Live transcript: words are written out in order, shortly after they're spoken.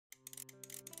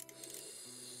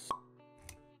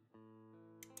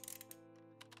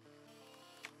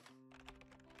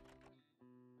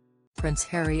Prince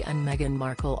Harry and Meghan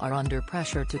Markle are under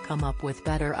pressure to come up with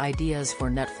better ideas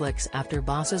for Netflix after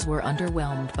bosses were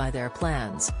underwhelmed by their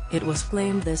plans, it was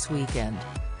claimed this weekend.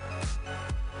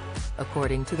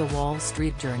 According to the Wall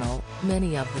Street Journal,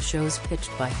 many of the shows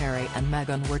pitched by Harry and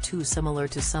Meghan were too similar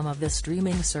to some of the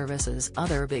streaming service's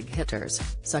other big hitters,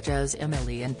 such as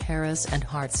Emily in Paris and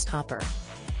Heartstopper.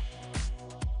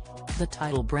 The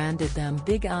title branded them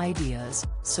big ideas,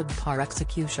 subpar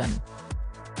execution.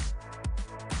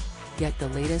 Get the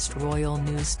latest royal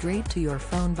news straight to your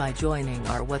phone by joining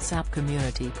our WhatsApp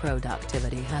community.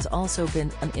 Productivity has also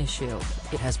been an issue,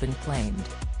 it has been claimed.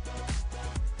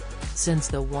 Since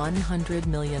the $100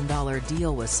 million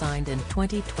deal was signed in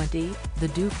 2020, the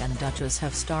Duke and Duchess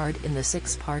have starred in the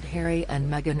six-part Harry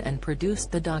and Meghan and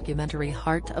produced the documentary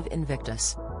Heart of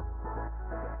Invictus.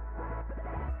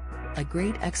 A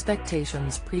Great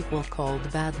Expectations prequel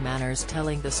called Bad Manners,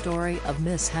 telling the story of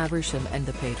Miss Havisham and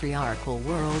the patriarchal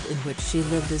world in which she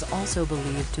lived, is also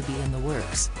believed to be in the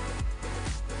works.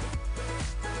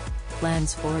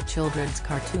 Plans for a children's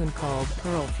cartoon called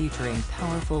Pearl featuring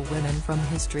powerful women from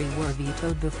history were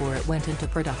vetoed before it went into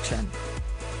production.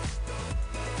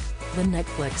 The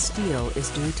Netflix deal is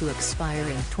due to expire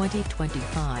in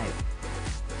 2025.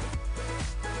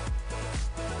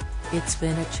 It's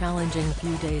been a challenging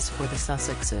few days for the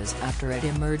Sussexes after it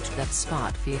emerged that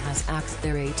Spotify has axed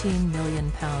their £18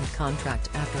 million contract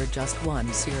after just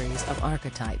one series of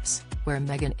Archetypes, where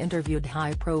Meghan interviewed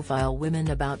high-profile women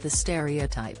about the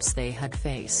stereotypes they had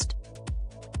faced.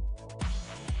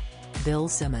 Bill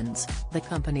Simmons, the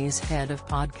company's head of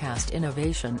podcast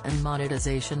innovation and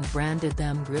monetization, branded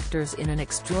them grifters in an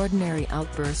extraordinary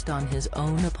outburst on his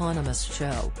own eponymous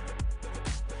show.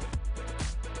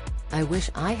 "I wish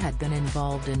I had been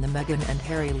involved in the Meghan and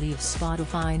Harry leave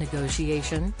Spotify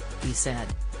negotiation," he said.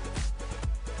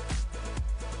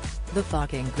 "The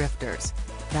fucking grifters.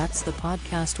 That's the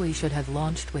podcast we should have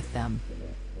launched with them.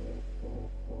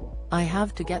 I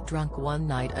have to get drunk one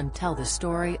night and tell the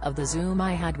story of the Zoom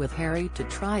I had with Harry to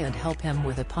try and help him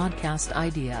with a podcast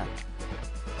idea.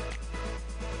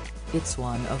 It's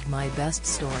one of my best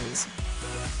stories."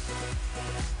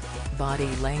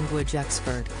 Body language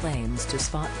expert claims to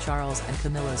spot Charles and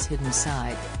Camilla's hidden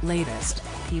side. Latest,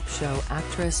 Peep Show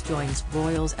actress joins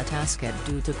royals at Ascot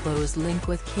due to close link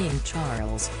with King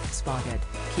Charles. Spotted,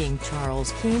 King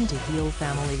Charles keen to heal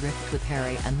family rift with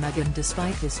Harry and Meghan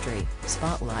despite history.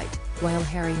 Spotlight, while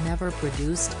Harry never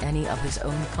produced any of his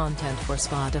own content for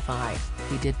Spotify,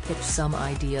 he did pitch some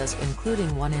ideas,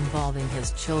 including one involving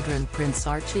his children Prince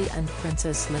Archie and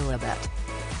Princess Lilibet.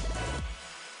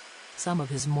 Some of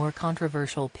his more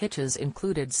controversial pitches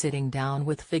included sitting down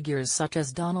with figures such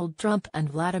as Donald Trump and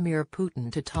Vladimir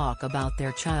Putin to talk about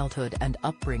their childhood and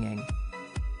upbringing.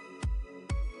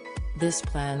 This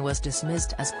plan was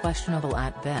dismissed as questionable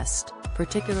at best,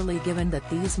 particularly given that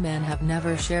these men have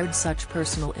never shared such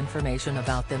personal information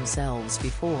about themselves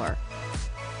before.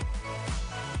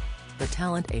 The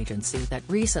talent agency that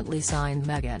recently signed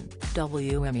Meghan,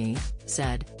 WME,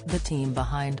 said, "The team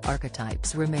behind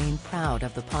Archetypes remain proud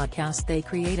of the podcast they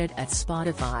created at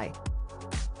Spotify."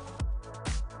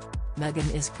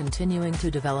 Meghan is continuing to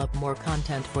develop more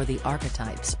content for the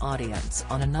Archetypes audience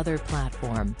on another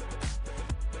platform.